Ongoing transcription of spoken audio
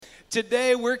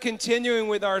Today we're continuing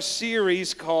with our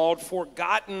series called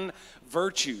Forgotten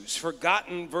Virtues.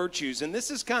 Forgotten Virtues. And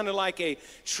this is kind of like a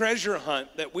treasure hunt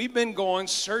that we've been going,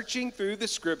 searching through the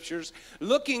scriptures,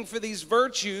 looking for these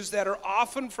virtues that are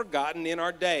often forgotten in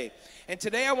our day. And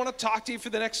today I want to talk to you for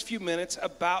the next few minutes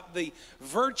about the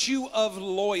virtue of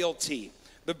loyalty.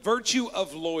 The virtue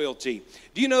of loyalty.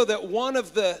 Do you know that one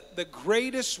of the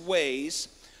greatest ways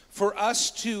for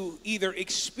us to either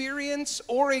experience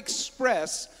or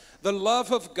express the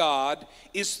love of God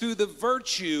is through the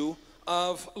virtue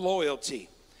of loyalty?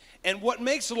 And what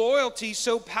makes loyalty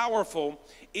so powerful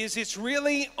is it's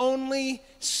really only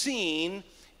seen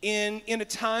in a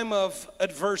time of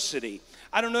adversity.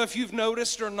 I don't know if you've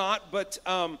noticed or not, but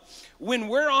when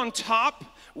we're on top,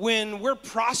 when we're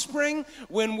prospering,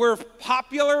 when we're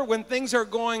popular, when things are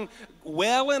going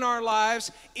well in our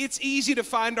lives, it's easy to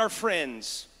find our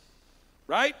friends,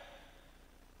 right?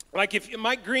 Like if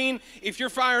Mike Green, if you're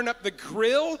firing up the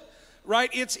grill, right,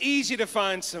 it's easy to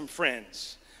find some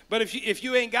friends. But if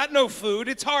you ain't got no food,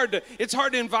 it's hard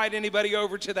to invite anybody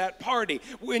over to that party.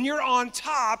 When you're on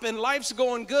top and life's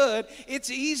going good,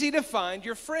 it's easy to find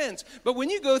your friends. But when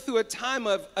you go through a time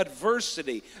of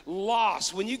adversity,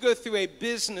 loss, when you go through a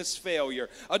business failure,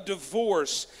 a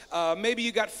divorce, maybe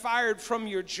you got fired from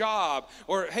your job,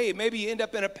 or hey, maybe you end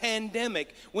up in a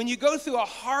pandemic. When you go through a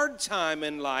hard time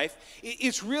in life,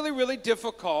 it's really, really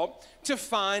difficult to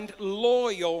find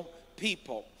loyal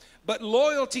people. But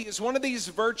loyalty is one of these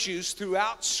virtues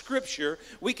throughout Scripture.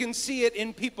 We can see it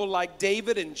in people like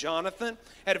David and Jonathan,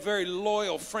 had a very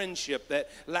loyal friendship that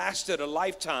lasted a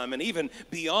lifetime. And even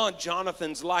beyond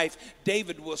Jonathan's life,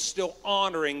 David was still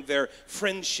honoring their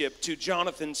friendship to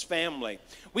Jonathan's family.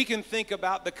 We can think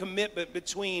about the commitment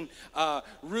between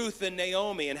Ruth and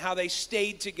Naomi and how they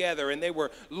stayed together and they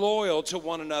were loyal to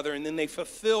one another, and then they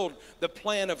fulfilled the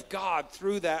plan of God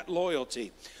through that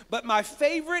loyalty. But my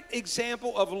favorite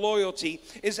example of loyalty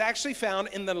is actually found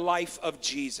in the life of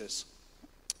Jesus.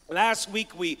 Last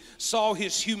week we saw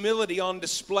his humility on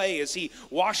display as he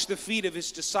washed the feet of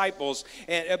his disciples.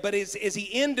 But as he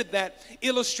ended that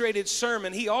illustrated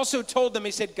sermon, he also told them,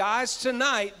 he said, guys,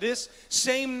 tonight, this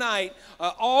same night,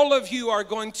 all of you are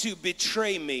going to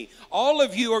betray me. All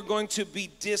of you are going to be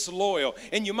disloyal.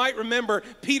 And you might remember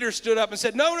Peter stood up and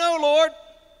said, no, Lord.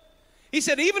 He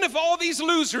said, even if all these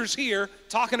losers here,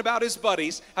 talking about his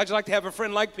buddies, how'd you like to have a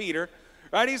friend like Peter?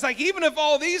 Right? He's like, even if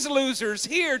all these losers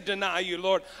here deny you,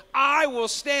 Lord, I will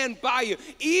stand by you.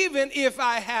 Even if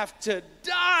I have to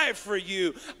die for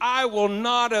you, I will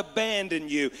not abandon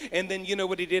you. And then you know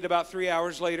what he did about 3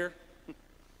 hours later?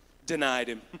 Denied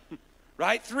him.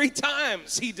 Right? 3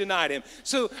 times he denied him.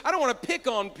 So I don't want to pick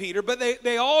on Peter, but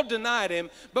they all denied him.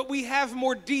 But we have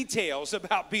more details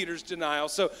about Peter's denial.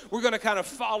 So we're going to kind of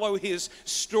follow his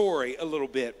story a little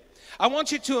bit. I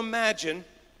want you to imagine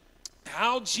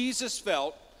how Jesus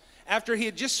felt after he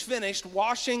had just finished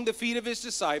washing the feet of his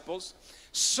disciples,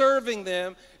 serving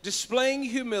them, displaying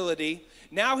humility.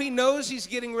 Now he knows he's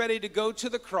getting ready to go to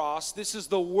the cross. This is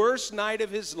the worst night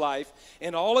of his life.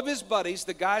 And all of his buddies,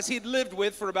 the guys he'd lived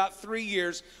with for about 3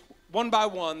 years, one by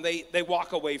one, they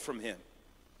walk away from him.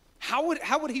 How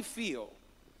would he feel?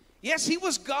 Yes, he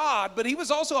was God, but he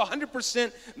was also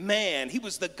 100% man. He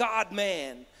was the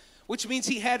God-man, which means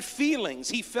he had feelings.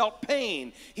 He felt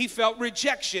pain. He felt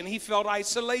rejection. He felt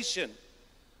isolation.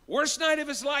 Worst night of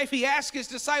his life, he asked his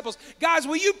disciples, guys,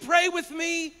 will you pray with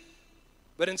me?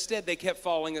 But instead, they kept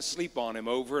falling asleep on him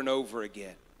over and over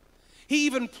again. He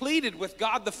even pleaded with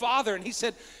God the Father, and he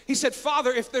said,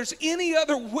 Father, if there's any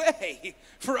other way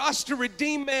for us to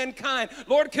redeem mankind,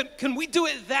 Lord, can we do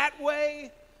it that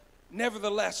way?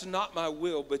 Nevertheless, not my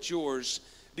will, but yours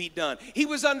be done. He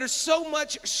was under so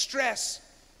much stress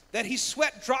that he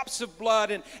sweat drops of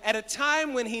blood, and at a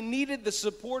time when he needed the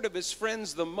support of his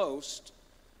friends the most,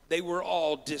 they were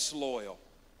all disloyal.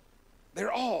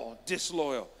 They're all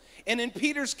disloyal. And in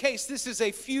Peter's case, this is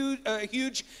a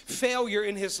huge failure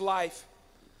in his life.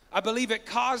 I believe it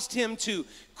caused him to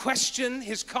question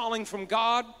his calling from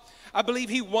God. I believe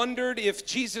he wondered if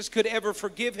Jesus could ever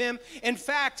forgive him. In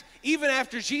fact, even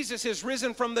after Jesus has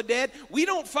risen from the dead, we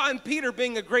don't find Peter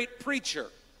being a great preacher.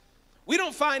 We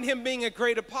don't find him being a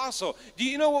great apostle. Do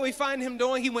you know what we find him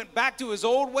doing? He went back to his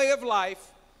old way of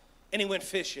life and he went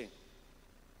fishing.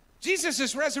 Jesus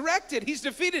is resurrected. He's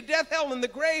defeated death, hell, and the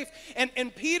grave.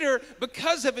 And Peter,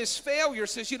 because of his failure,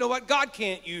 says, you know what? God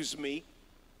can't use me.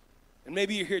 And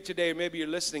maybe you're here today, or maybe you're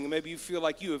listening, and maybe you feel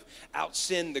like you have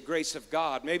outsinned the grace of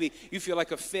God. Maybe you feel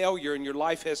like a failure and your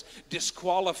life has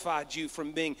disqualified you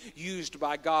from being used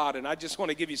by God. And I just want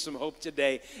to give you some hope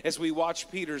today as we watch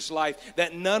Peter's life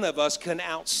that none of us can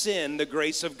outsin the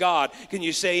grace of God. Can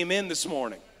you say amen this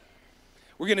morning?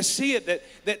 We're going to see it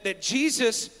that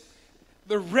Jesus,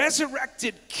 the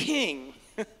resurrected King,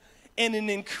 in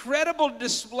an incredible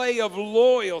display of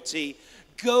loyalty,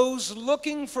 goes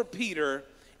looking for Peter,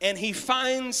 and he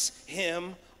finds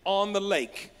him on the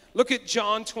lake. Look at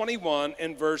John 21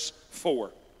 and verse 4.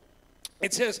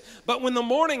 It says, "But when the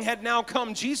morning had now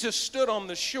come, Jesus stood on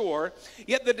the shore,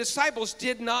 yet the disciples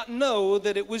did not know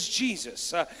that it was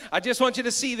Jesus." I just want you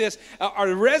to see this.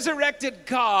 Our resurrected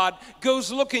God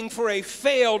goes looking for a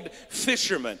failed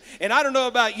fisherman. And I don't know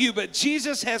about you, but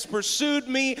Jesus has pursued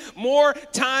me more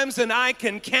times than I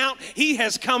can count. He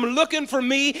has come looking for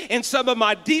me in some of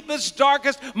my deepest,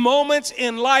 darkest moments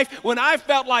in life when I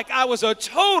felt like I was a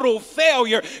total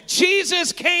failure.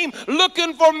 Jesus came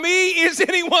looking for me. Is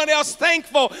anyone else thankful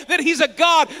that he's a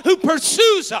God who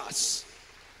pursues us?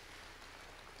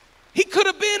 He could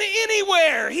have been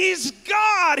anywhere. He's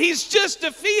God. He's just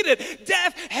defeated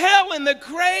death, hell, and the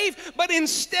grave. But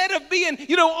instead of being,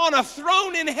 on a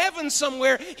throne in heaven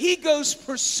somewhere, he goes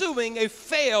pursuing a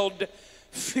failed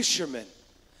fisherman.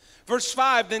 Verse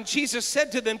 5, "Then Jesus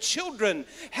said to them, 'Children,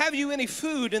 have you any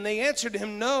food?' And they answered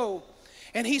him, 'No.'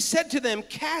 And he said to them,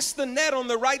 'Cast the net on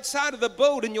the right side of the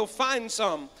boat and you'll find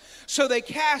some.' So they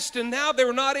cast, and now they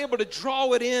were not able to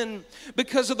draw it in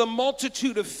because of the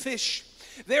multitude of fish.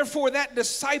 Therefore that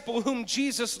disciple whom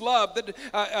Jesus loved,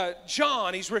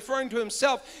 John, he's referring to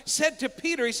himself, said to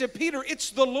Peter, he said, 'Peter, it's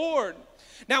the Lord.'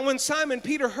 Now when Simon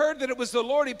Peter heard that it was the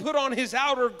Lord, he put on his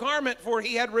outer garment, for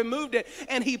he had removed it,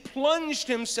 and he plunged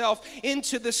himself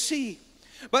into the sea.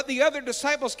 But the other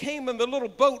disciples came in the little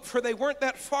boat, for they weren't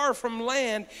that far from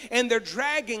land, and they're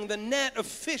dragging the net of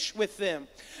fish with them.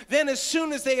 Then as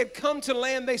soon as they had come to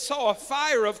land, they saw a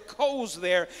fire of coals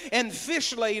there, and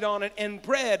fish laid on it, and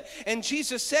bread. And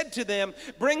Jesus said to them,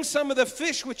 'Bring some of the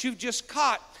fish which you've just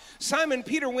caught.' Simon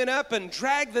Peter went up and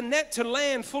dragged the net to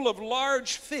land full of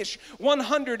large fish,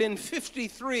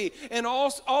 153. And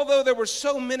although there were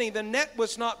so many, the net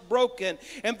was not broken."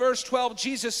 And verse 12,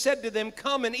 Jesus said to them,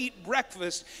 "Come and eat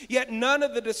breakfast." Yet none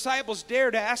of the disciples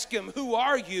dared ask him, "Who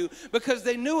are you?" because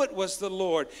they knew it was the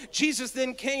Lord. Jesus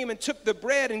then came and took the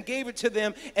bread and gave it to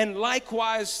them, and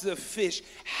likewise the fish.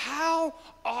 How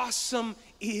awesome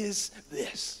is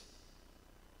this?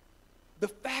 The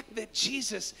fact that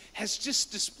Jesus has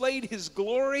just displayed his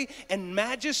glory and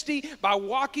majesty by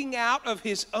walking out of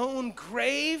his own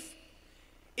grave.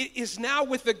 It is now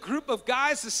with a group of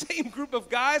guys, the same group of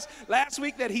guys last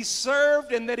week that he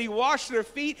served and that he washed their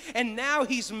feet, and now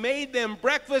he's made them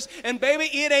breakfast. And baby,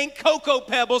 it ain't Cocoa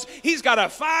Pebbles. He's got a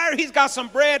fire, he's got some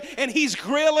bread, and he's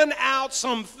grilling out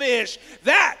some fish.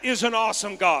 That is an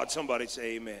awesome God. Somebody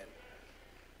say amen.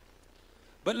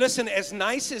 But listen, as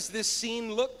nice as this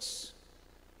scene looks,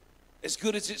 as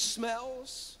good as it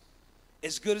smells,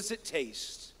 as good as it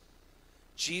tastes,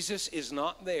 Jesus is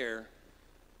not there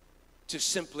to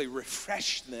simply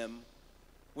refresh them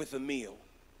with a meal.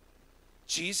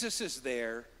 Jesus is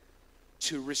there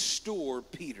to restore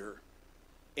Peter,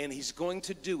 and he's going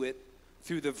to do it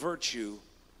through the virtue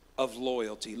of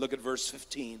loyalty. Look at verse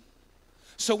 15.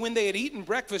 "So when they had eaten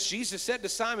breakfast, Jesus said to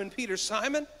Simon Peter,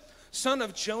 'Simon, son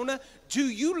of Jonah, do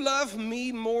you love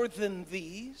me more than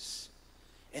these?'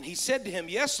 And he said to him,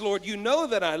 'Yes, Lord, you know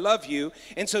that I love you.'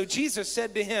 And so Jesus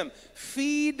said to him,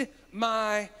 'Feed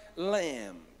my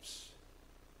lambs.'"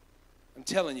 I'm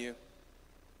telling you,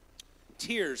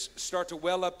 tears start to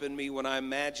well up in me when I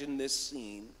imagine this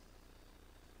scene.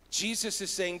 Jesus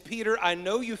is saying, "Peter, I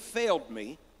know you failed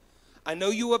me. I know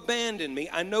you abandoned me.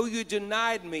 I know you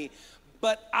denied me.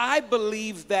 But I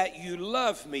believe that you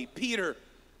love me. Peter,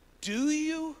 do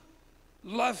you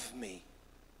love me?"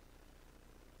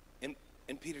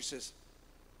 And Peter says,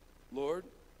 "Lord,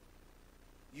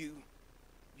 you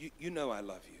know I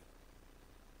love you."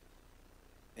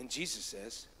 And Jesus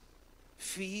says,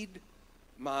 "Feed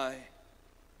my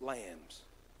lambs."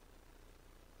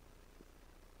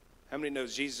 How many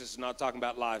knows Jesus is not talking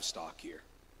about livestock here?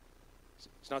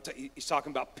 He's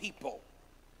talking about people.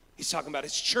 He's talking about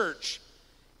his church.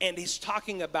 And he's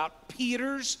talking about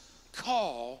Peter's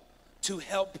call to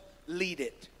help lead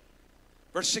it.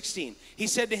 Verse 16, he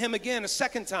said to him again a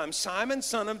second time, "Simon,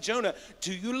 son of Jonah,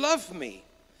 do you love me?"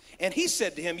 And he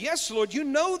said to him, "Yes, Lord, you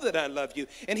know that I love you."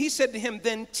 And he said to him,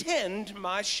 "Then tend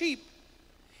my sheep."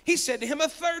 He said to him a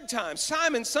third time,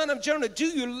 "Simon, son of Jonah, do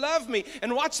you love me?"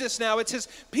 And watch this now. It says,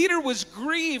 Peter was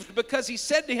grieved because he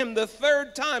said to him the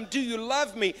third time, "Do you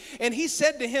love me?" And he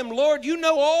said to him, "Lord, you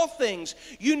know all things.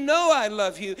 You know I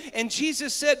love you." And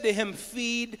Jesus said to him,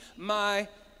 "Feed my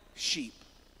sheep."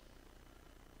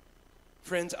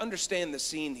 Friends, understand the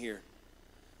scene here.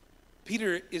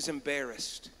 Peter is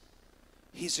embarrassed.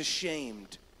 He's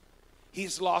ashamed.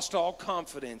 He's lost all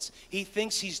confidence. He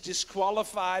thinks he's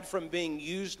disqualified from being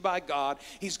used by God.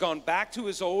 He's gone back to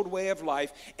his old way of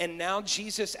life. And now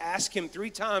Jesus asked him 3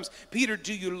 times, Peter,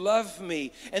 do you love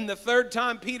me? And the 3rd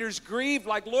time, Peter's grieved,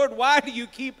 like, Lord, why do you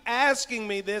keep asking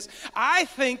me this? I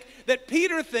think that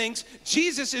Peter thinks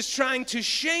Jesus is trying to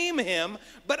shame him,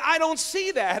 but I don't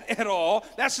see that at all.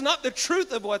 That's not the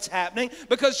truth of what's happening,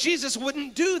 because Jesus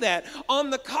wouldn't do that. On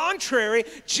the contrary,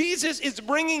 Jesus is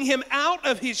bringing him out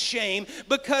of his shame,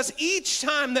 because each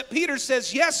time that Peter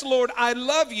says, yes, Lord, I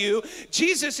love you,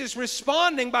 Jesus is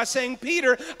responding by saying,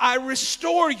 Peter, I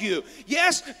restore you.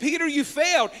 Yes, Peter, you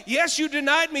failed. Yes, you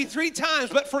denied me 3 times,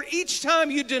 but for each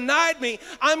time you denied me,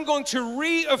 I'm going to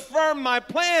reaffirm my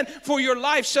plan for your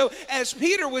life. So as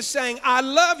Peter was saying, I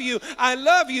love you, I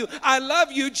love you, I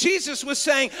love you, Jesus was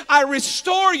saying, I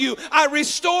restore you, I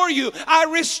restore you, I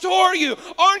restore you.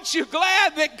 Aren't you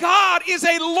glad that God is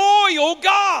a loyal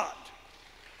God?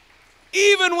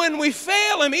 Even when we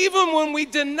fail him, even when we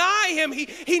deny him,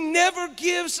 he never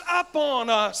gives up on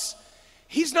us.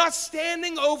 He's not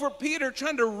standing over Peter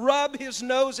trying to rub his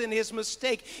nose in his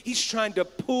mistake. He's trying to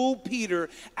pull Peter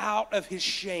out of his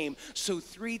shame. So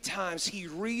 3 times he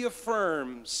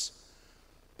reaffirms,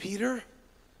 Peter,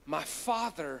 my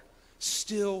Father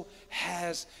still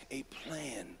has a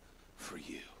plan for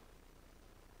you.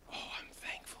 Oh, I'm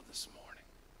thankful this morning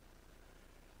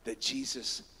that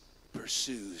Jesus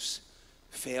pursues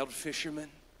failed fishermen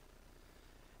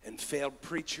and failed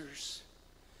preachers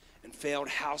and failed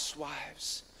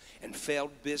housewives and failed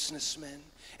businessmen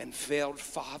and failed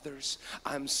fathers.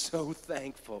 I'm so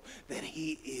thankful that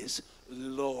he is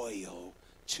loyal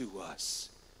to us,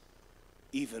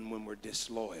 even when we're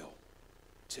disloyal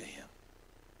to him.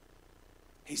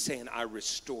 He's saying, I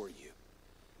restore you.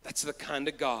 That's the kind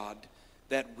of God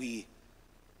that we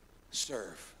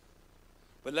serve.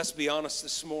 But let's be honest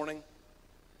this morning.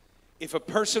 If a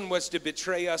person was to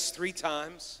betray us 3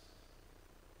 times,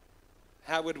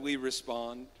 how would we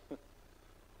respond?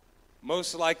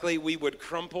 Most likely we would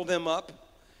crumple them up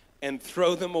and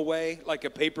throw them away like a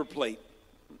paper plate.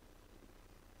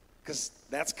 Because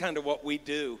that's kind of what we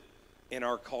do in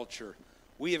our culture.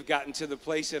 We have gotten to the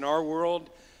place in our world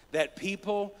that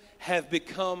people have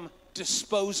become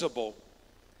disposable.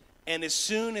 And as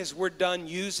soon as we're done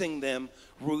using them,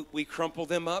 we crumple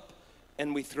them up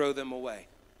and we throw them away.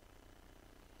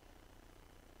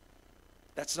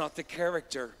 That's not the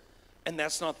character, and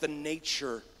that's not the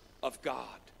nature of God.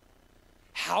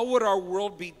 How would our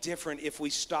world be different if we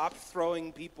stopped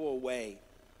throwing people away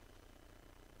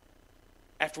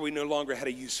after we no longer had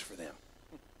a use for them?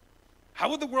 How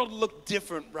would the world look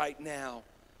different right now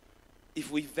if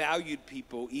we valued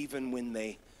people even when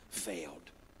they failed?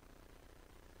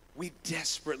 We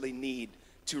desperately need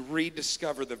to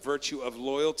rediscover the virtue of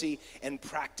loyalty and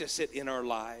practice it in our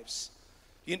lives.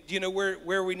 You know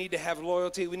where we need to have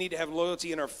loyalty? We need to have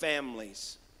loyalty in our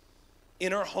families.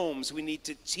 In our homes, we need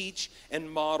to teach and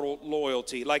model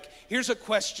loyalty. Like, here's a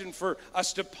question for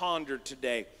us to ponder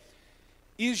today.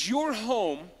 Is your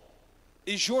home,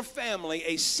 is your family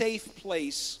a safe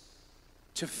place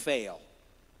to fail?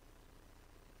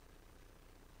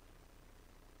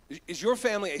 Is your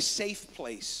family a safe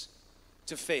place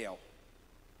to fail?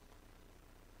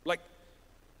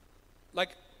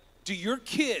 Like, do your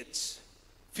kids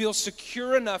feel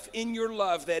secure enough in your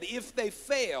love that if they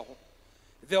fail,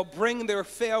 they'll bring their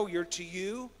failure to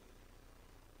you?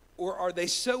 Or are they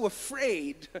so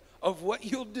afraid of what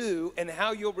you'll do and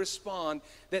how you'll respond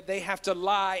that they have to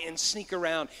lie and sneak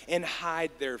around and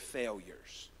hide their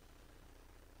failures?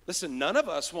 Listen, none of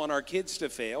us want our kids to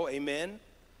fail, amen?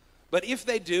 But if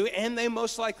they do, and they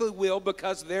most likely will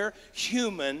because they're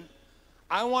human,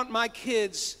 I want my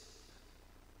kids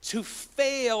to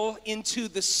fail into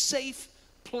the safe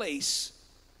place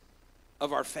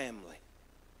of our family.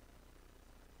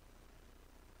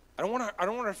 I don't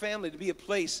want our family to be a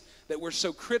place that we're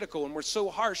so critical and we're so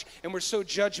harsh and we're so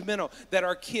judgmental that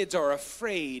our kids are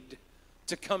afraid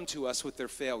to come to us with their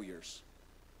failures.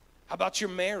 How about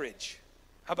your marriage?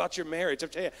 How about your marriage? I'll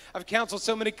tell you, I've counseled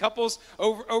so many couples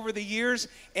over the years,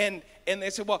 and they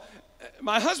say, well,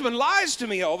 my husband lies to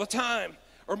me all the time.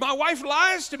 Or my wife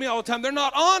lies to me all the time. They're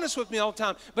not honest with me all the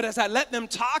time. But as I let them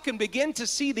talk and begin to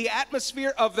see the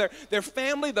atmosphere of their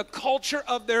family, the culture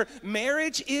of their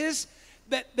marriage is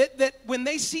that when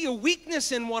they see a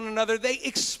weakness in one another, they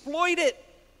exploit it.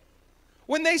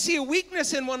 When they see a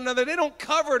weakness in one another, they don't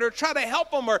cover it or try to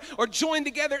help them or join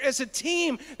together as a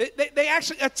team. They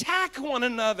actually attack one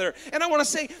another. And I want to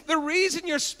say, the reason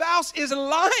your spouse is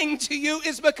lying to you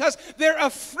is because they're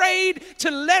afraid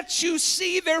to let you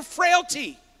see their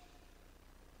frailty.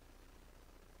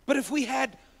 But if we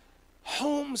had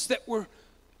homes that were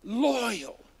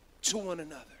loyal to one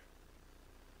another,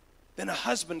 then a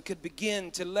husband could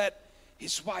begin to let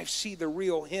his wife see the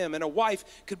real him, and a wife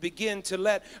could begin to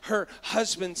let her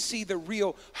husband see the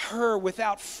real her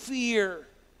without fear.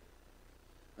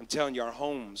 I'm telling you, our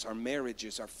homes, our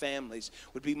marriages, our families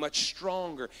would be much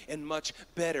stronger and much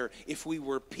better if we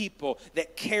were people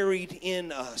that carried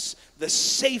in us the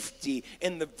safety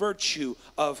and the virtue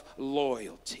of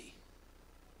loyalty.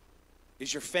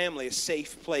 Is your family a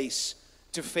safe place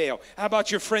to fail? How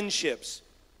about your friendships?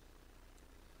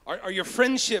 Are your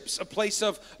friendships a place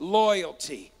of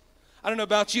loyalty? I don't know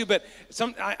about you, but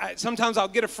sometimes I'll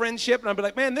get a friendship and I'll be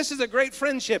like, man, this is a great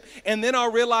friendship. And then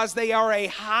I'll realize they are a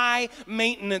high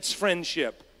maintenance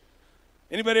friendship.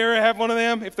 Anybody ever have one of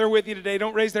them? If they're with you today,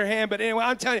 don't raise their hand. But anyway,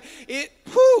 I'm telling you,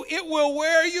 it will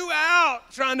wear you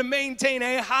out trying to maintain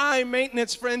a high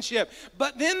maintenance friendship.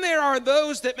 But then there are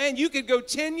those that, man, you could go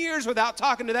 10 years without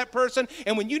talking to that person.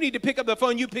 And when you need to pick up the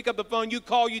phone, you pick up the phone, you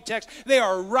call, you text. They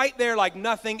are right there like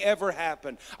nothing ever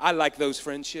happened. I like those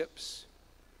friendships.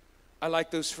 I like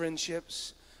those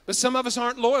friendships. But some of us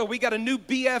aren't loyal. We got a new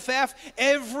BFF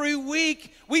every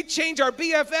week. We change our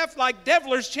BFF like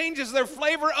Devlers changes their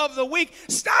flavor of the week.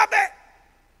 Stop it!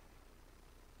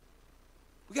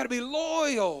 We got to be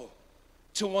loyal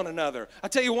to one another. I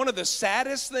tell you, one of the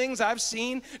saddest things I've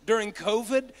seen during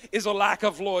COVID is a lack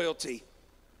of loyalty.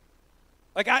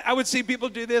 Like I would see people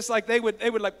do this, like they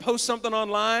would like post something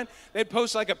online. They'd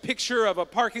post like a picture of a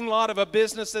parking lot of a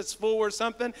business that's full or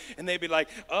something, and they'd be like,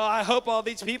 oh, I hope all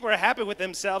these people are happy with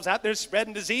themselves out there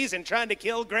spreading disease and trying to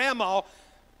kill grandma.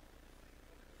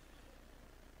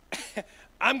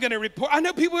 I'm going to report. I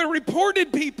know people have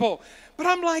reported people, but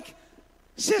I'm like,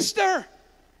 sister,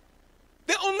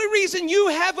 the only reason you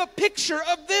have a picture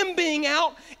of them being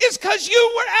out is because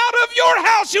you were out of your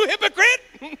house, you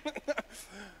hypocrite.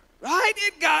 Right?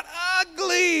 It got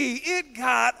ugly. It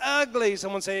got ugly.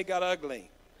 Someone say it got ugly.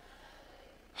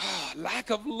 Lack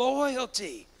of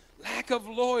loyalty. Lack of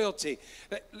loyalty.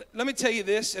 Let me tell you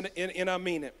this, and I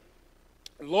mean it.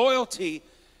 Loyalty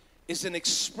is an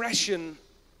expression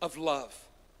of love.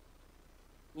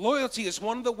 Loyalty is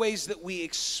one of the ways that we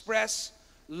express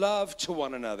love to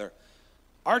one another.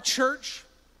 Our church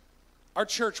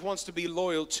wants to be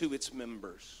loyal to its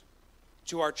members,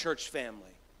 to our church family.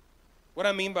 What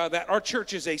I mean by that, our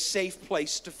church is a safe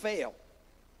place to fail.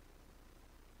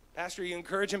 Pastor, are you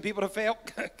encouraging people to fail?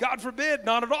 God forbid,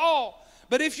 not at all.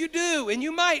 But if you do, and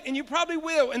you might, and you probably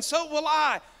will, and so will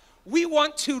I, we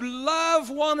want to love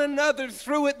one another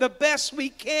through it the best we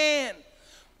can.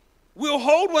 We'll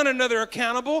hold one another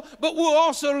accountable, but we'll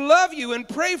also love you and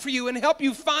pray for you and help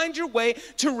you find your way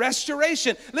to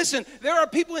restoration. Listen, there are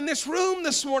people in this room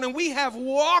this morning, we have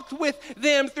walked with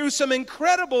them through some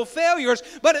incredible failures,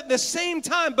 but at the same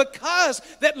time, because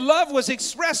that love was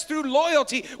expressed through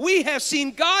loyalty, we have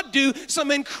seen God do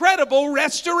some incredible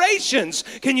restorations.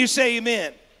 Can you say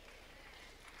amen?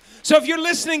 So if you're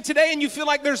listening today and you feel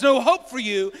like there's no hope for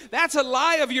you, that's a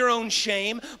lie of your own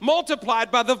shame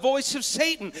multiplied by the voice of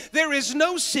Satan. There is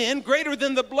no sin greater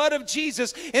than the blood of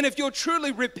Jesus. And if you'll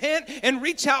truly repent and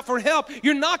reach out for help,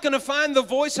 you're not going to find the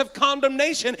voice of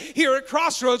condemnation here at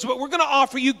Crossroads, but we're going to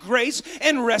offer you grace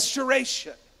and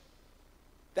restoration.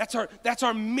 That's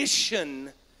our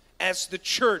mission as the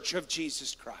church of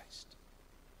Jesus Christ.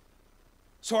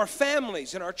 So our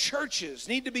families and our churches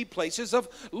need to be places of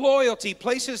loyalty,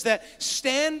 places that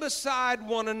stand beside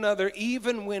one another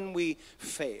even when we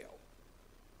fail.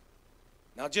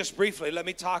 Now, just briefly, let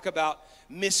me talk about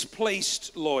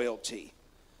misplaced loyalty.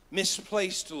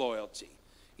 Misplaced loyalty.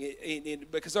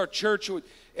 Because our church,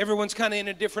 everyone's kind of in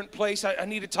a different place, I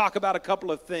need to talk about a couple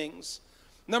of things.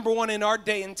 Number one, in our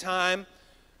day and time,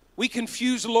 we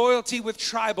confuse loyalty with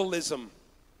tribalism.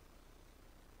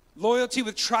 Loyalty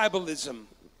with tribalism.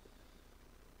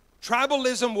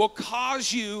 Tribalism will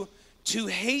cause you to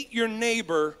hate your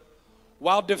neighbor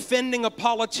while defending a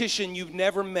politician you've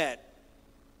never met.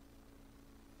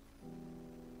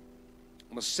 I'm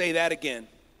going to say that again.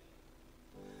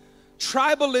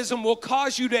 Tribalism will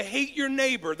cause you to hate your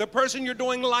neighbor, the person you're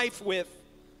doing life with,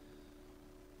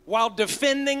 while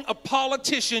defending a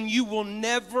politician you will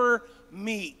never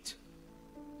meet.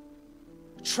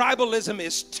 Tribalism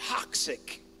is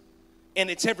toxic,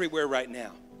 and it's everywhere right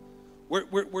now.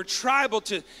 We're tribal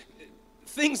to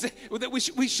things that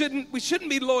we shouldn't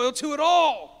be loyal to at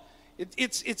all.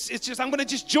 It's just, I'm going to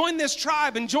just join this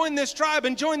tribe and join this tribe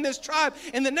and join this tribe.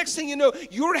 And the next thing you know,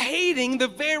 you're hating the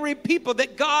very people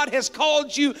that God has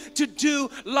called you to do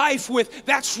life with.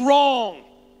 That's wrong.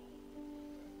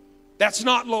 That's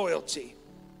not loyalty.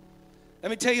 Let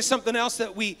me tell you something else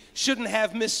that we shouldn't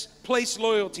have misplaced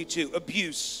loyalty to: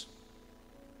 abuse.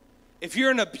 If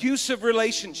you're in an abusive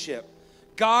relationship,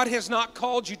 God has not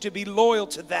called you to be loyal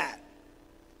to that,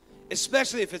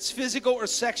 especially if it's physical or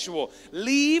sexual.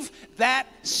 Leave that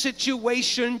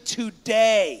situation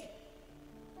today.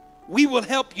 We will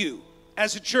help you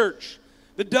as a church.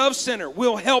 The Dove Center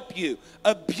will help you.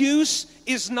 Abuse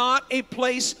is not a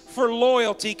place for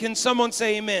loyalty. Can someone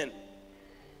say amen?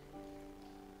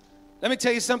 Let me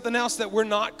tell you something else that we're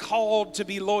not called to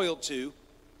be loyal to.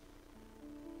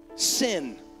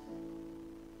 Sin.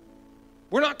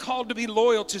 We're not called to be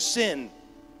loyal to sin.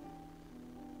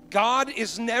 God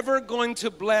is never going to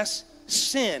bless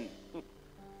sin.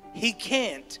 He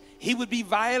can't. He would be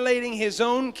violating his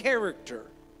own character.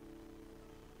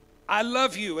 I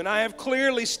love you, and I have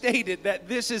clearly stated that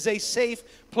this is a safe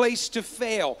place to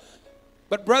fail.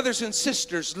 But brothers and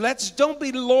sisters, don't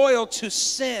be loyal to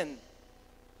sin.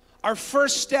 Our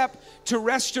first step to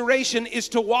restoration is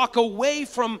to walk away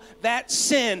from that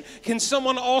sin. Can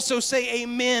someone also say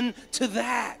amen to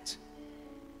that?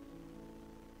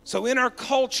 So in our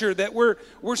culture that we're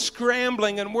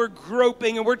scrambling and we're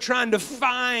groping and we're trying to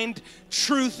find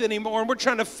truth anymore, and we're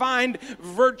trying to find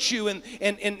virtue,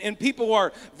 and people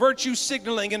are virtue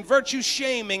signaling and virtue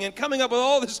shaming and coming up with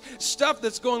all this stuff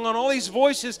that's going on, all these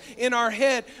voices in our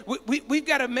head. We've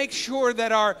got to make sure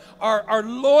that our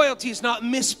loyalty is not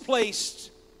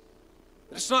misplaced.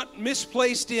 It's not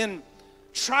misplaced in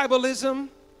tribalism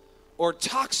or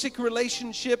toxic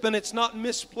relationship, and it's not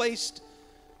misplaced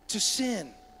to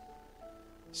sin.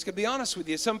 Just to be honest with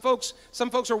you, some folks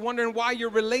are wondering why your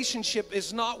relationship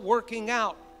is not working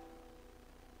out.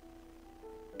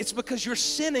 It's because you're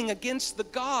sinning against the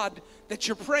God that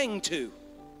you're praying to.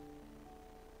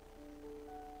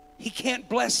 He can't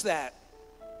bless that.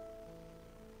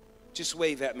 Just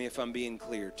wave at me if I'm being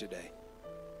clear today.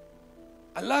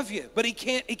 I love you, but he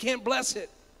can't bless it.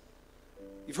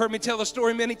 You've heard me tell the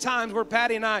story many times where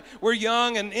Patty and I, we're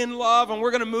young and in love, and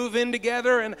we're going to move in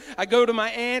together. And I go to my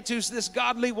aunt, who's this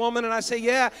godly woman, and I say,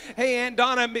 yeah, hey, Aunt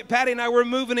Donna, Patty and I, we're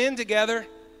moving in together.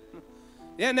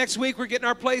 Yeah, next week we're getting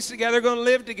our place together, going to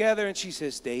live together. And she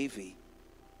says, Davy,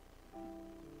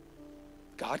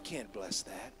 God can't bless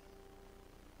that.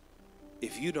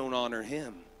 If you don't honor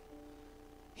him,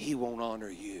 he won't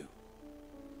honor you.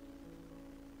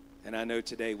 And I know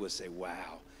today we'll say,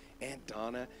 wow, Aunt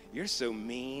Donna, you're so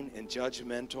mean and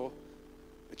judgmental.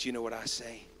 But you know what I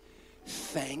say?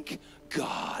 Thank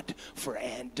God for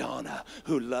Aunt Donna,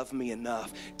 who loved me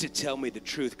enough to tell me the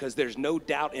truth, because there's no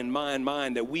doubt in my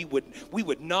mind that we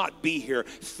would not be here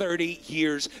 30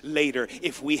 years later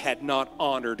if we had not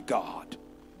honored God.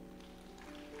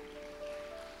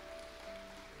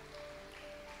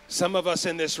 Some of us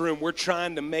in this room, we're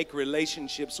trying to make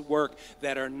relationships work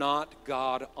that are not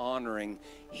God honoring.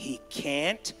 He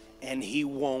can't and he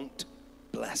won't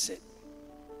bless it.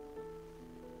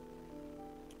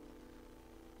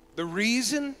 The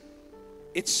reason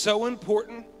it's so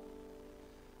important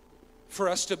for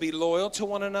us to be loyal to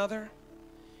one another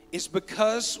is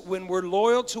because when we're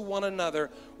loyal to one another,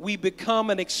 we become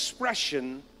an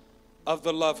expression of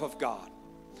the love of God.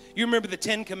 You remember the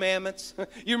 10 Commandments?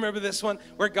 You remember this one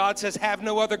where God says, have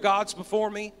no other gods before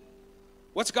me?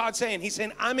 What's God saying? He's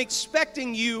saying, I'm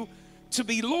expecting you to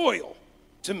be loyal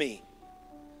to me.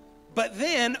 But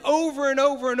then over and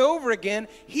over and over again,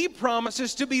 he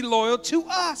promises to be loyal to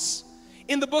us.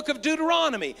 In the book of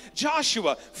Deuteronomy,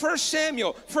 Joshua, 1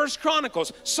 Samuel, 1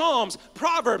 Chronicles, Psalms,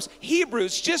 Proverbs,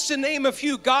 Hebrews, just to name a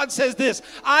few, God says this,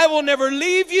 I will never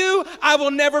leave you, I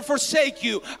will never forsake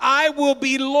you, I will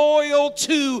be loyal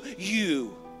to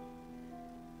you.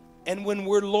 And when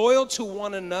we're loyal to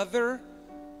one another,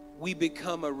 we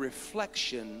become a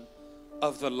reflection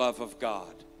of the love of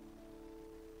God.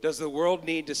 Does the world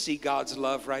need to see God's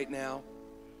love right now?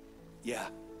 Yeah.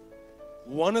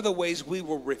 One of the ways we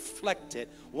will reflect it,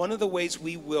 one of the ways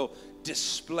we will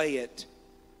display it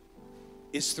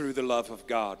is through the love of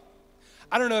God.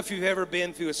 I don't know if you've ever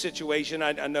been through a situation,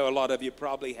 I know a lot of you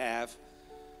probably have,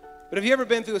 but have you ever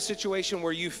been through a situation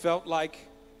where you felt like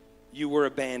you were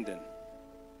abandoned?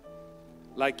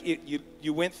 Like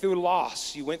you went through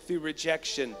loss, you went through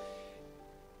rejection,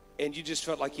 and you just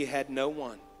felt like you had no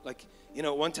one. Like, you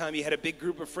know, one time you had a big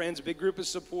group of friends, a big group of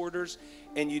supporters,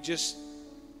 and you just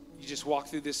walk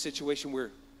through this situation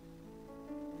where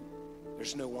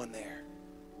there's no one there.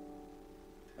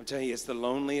 I'm telling you, it's the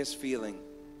loneliest feeling.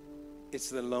 It's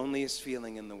the loneliest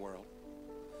feeling in the world.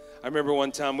 I remember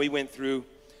one time we went through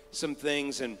some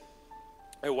things, and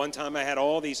at one time I had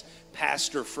all these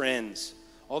pastor friends,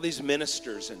 all these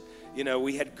ministers, and you know,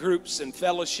 we had groups and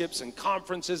fellowships and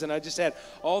conferences, and I just had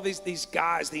all these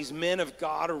guys, these men of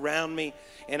God around me,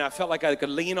 and I felt like I could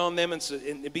lean on them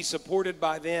and be supported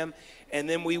by them. And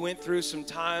then we went through some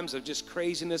times of just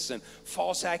craziness and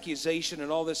false accusation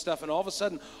and all this stuff, and all of a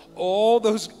sudden, all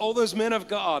those men of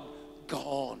God,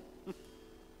 gone.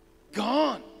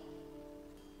 Gone.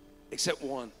 Except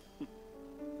one.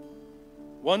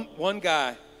 One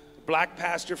guy, black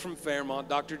pastor from Fairmont,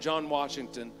 Dr. John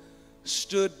Washington,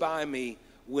 stood by me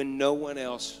when no one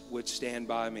else would stand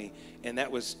by me. And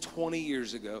that was 20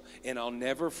 years ago. And I'll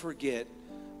never forget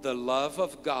the love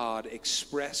of God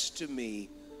expressed to me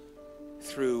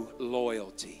through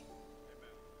loyalty.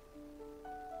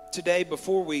 Today,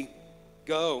 before we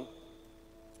go,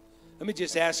 let me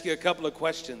just ask you a couple of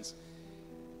questions.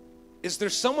 Is there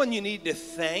someone you need to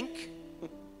thank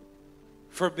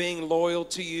for being loyal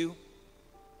to you?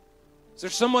 Is there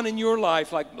someone in your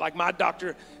life, like my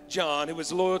Dr. John, who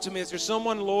was loyal to me? Is there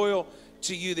someone loyal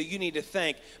to you that you need to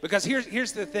thank? Because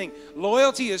here's the thing.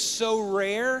 Loyalty is so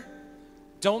rare,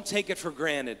 don't take it for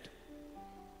granted.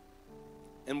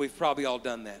 And we've probably all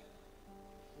done that.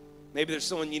 Maybe there's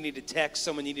someone you need to text,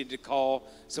 someone you need to call,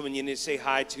 someone you need to say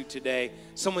hi to today,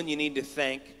 someone you need to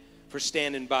thank for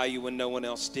standing by you when no one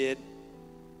else did.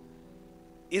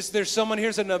 Is there someone,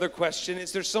 here's another question,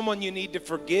 is there someone you need to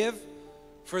forgive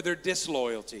for their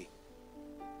disloyalty?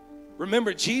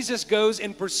 Remember, Jesus goes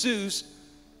and pursues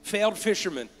failed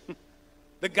fishermen.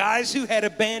 The guys who had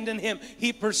abandoned him,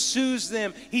 he pursues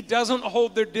them. He doesn't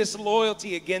hold their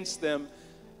disloyalty against them.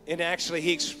 And actually,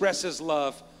 he expresses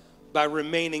love by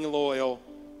remaining loyal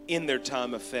in their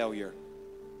time of failure.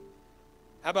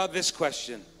 How about this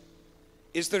question?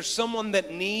 Is there someone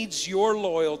that needs your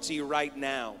loyalty right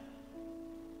now?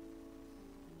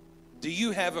 Do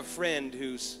you have a friend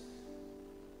who's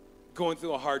going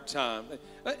through a hard time?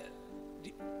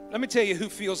 Let me tell you who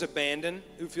feels abandoned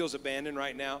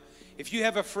right now. If you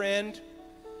have a friend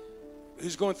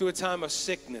who's going through a time of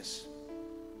sickness,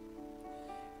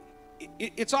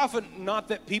 it's often not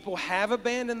that people have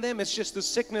abandoned them, it's just the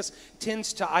sickness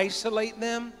tends to isolate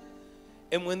them.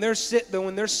 And when they're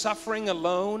suffering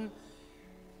alone,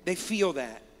 they feel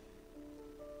that.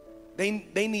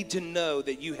 They need to know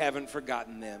that you haven't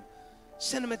forgotten them.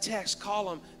 Send them a text,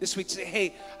 call them this week. Say,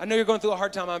 hey, I know you're going through a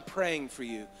hard time. I'm praying for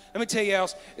you. Let me tell you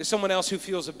else, is someone else who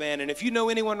feels abandoned. If you know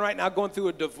anyone right now going through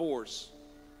a divorce,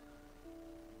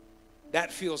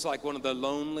 that feels like one of the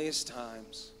loneliest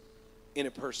times in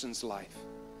a person's life.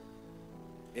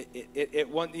 At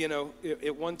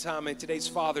one time, and today's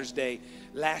Father's Day,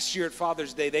 last year at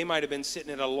Father's Day, they might have been sitting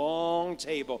at a long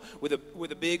table with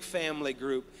a big family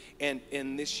group, and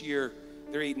this year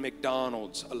they're eating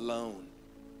McDonald's alone.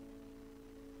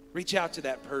 Reach out to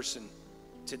that person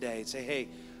today and say, hey,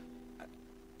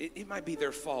 it might be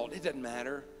their fault. It doesn't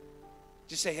matter.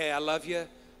 Just say, hey, I love you.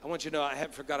 I want you to know I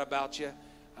haven't forgot about you.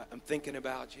 I'm thinking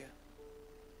about you.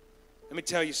 Let me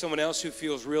tell you, someone else who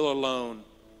feels real alone,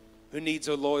 who needs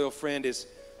a loyal friend, is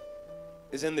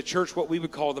in the church what we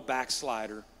would call the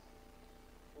backslider.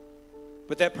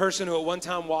 But that person who at one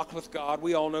time walked with God,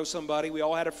 we all know somebody, we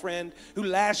all had a friend who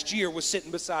last year was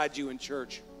sitting beside you in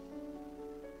church.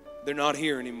 They're not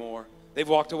here anymore. They've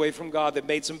walked away from God. They've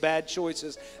made some bad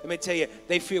choices. Let me tell you,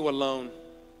 they feel alone.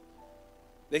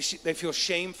 They feel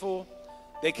shameful.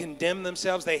 They condemn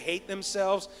themselves. They hate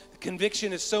themselves. The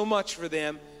conviction is so much for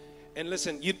them. And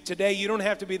listen, today you don't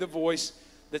have to be the voice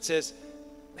that says,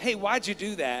 hey, why'd you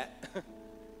do that?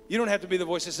 You don't have to be the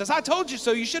voice that says, I told you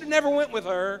so. You should have never went with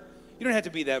her. You don't have to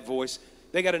be that voice.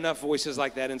 They got enough voices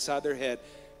like that inside their head.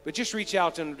 But just reach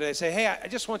out to them today. Say, hey, I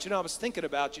just want you to know I was thinking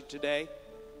about you today.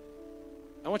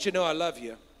 I want you to know I love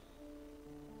you,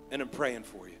 and I'm praying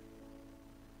for you.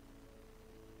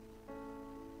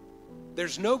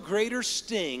 There's no greater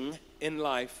sting in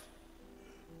life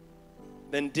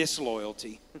than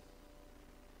disloyalty.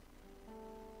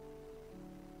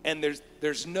 And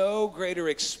there's no greater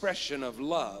expression of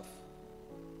love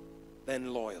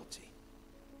than loyalty.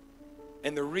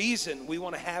 And the reason we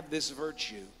want to have this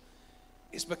virtue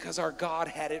is because our God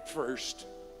had it first.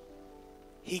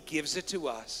 He gives it to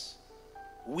us.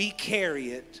 We carry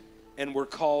it, and we're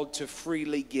called to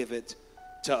freely give it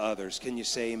to others. Can you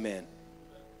say amen?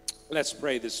 Let's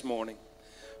pray this morning.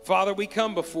 Father, we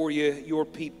come before you, your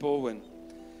people, and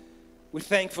we're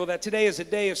thankful that today is a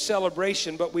day of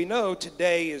celebration, but we know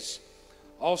today is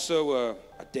also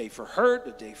a day for hurt,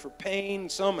 a day for pain.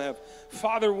 Some have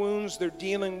father wounds they're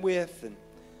dealing with, and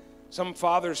some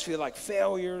fathers feel like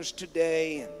failures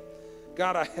today. And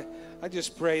God, I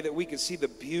just pray that we can see the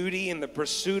beauty and the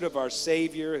pursuit of our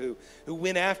Savior who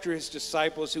went after his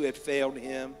disciples who had failed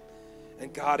him.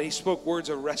 And God, he spoke words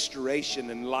of restoration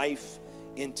and life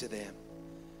into them.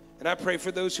 And I pray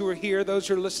for those who are here, those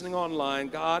who are listening online,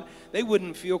 God, they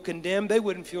wouldn't feel condemned, they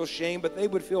wouldn't feel shame, but they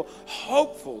would feel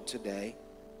hopeful today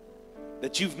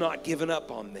that you've not given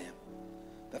up on them.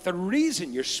 That the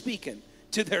reason you're speaking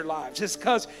to their lives is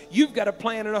because you've got a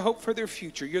plan and a hope for their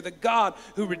future. You're the God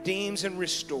who redeems and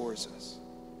restores us.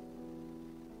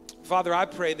 Father, I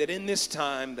pray that in this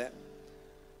time that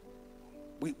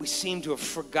we seem to have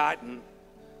forgotten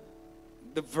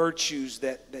the virtues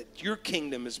that your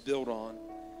kingdom is built on.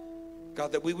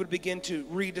 God, that we would begin to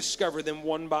rediscover them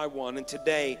one by one. And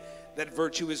today, that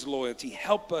virtue is loyalty.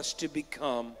 Help us to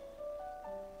become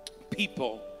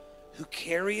people who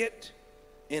carry it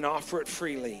and offer it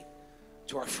freely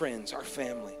to our friends, our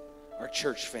family, our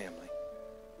church family.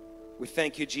 We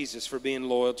thank you, Jesus, for being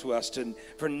loyal to us,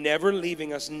 for never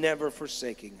leaving us, never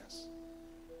forsaking us.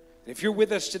 If you're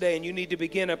with us today and you need to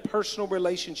begin a personal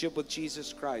relationship with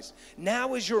Jesus Christ,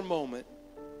 now is your moment.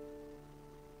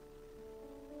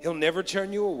 He'll never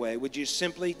turn you away. Would you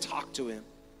simply talk to him?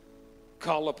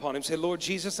 Call upon him. Say, Lord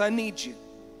Jesus, I need you.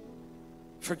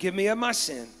 Forgive me of my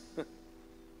sin.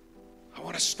 I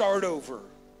want to start over.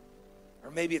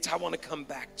 Or maybe it's I want to come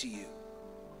back to you.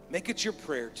 Make it your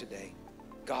prayer today.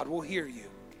 God will hear you.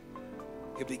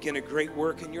 He'll begin a great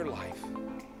work in your life.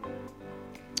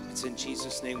 It's in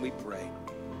Jesus' name we pray.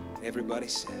 Everybody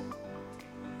said,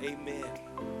 amen.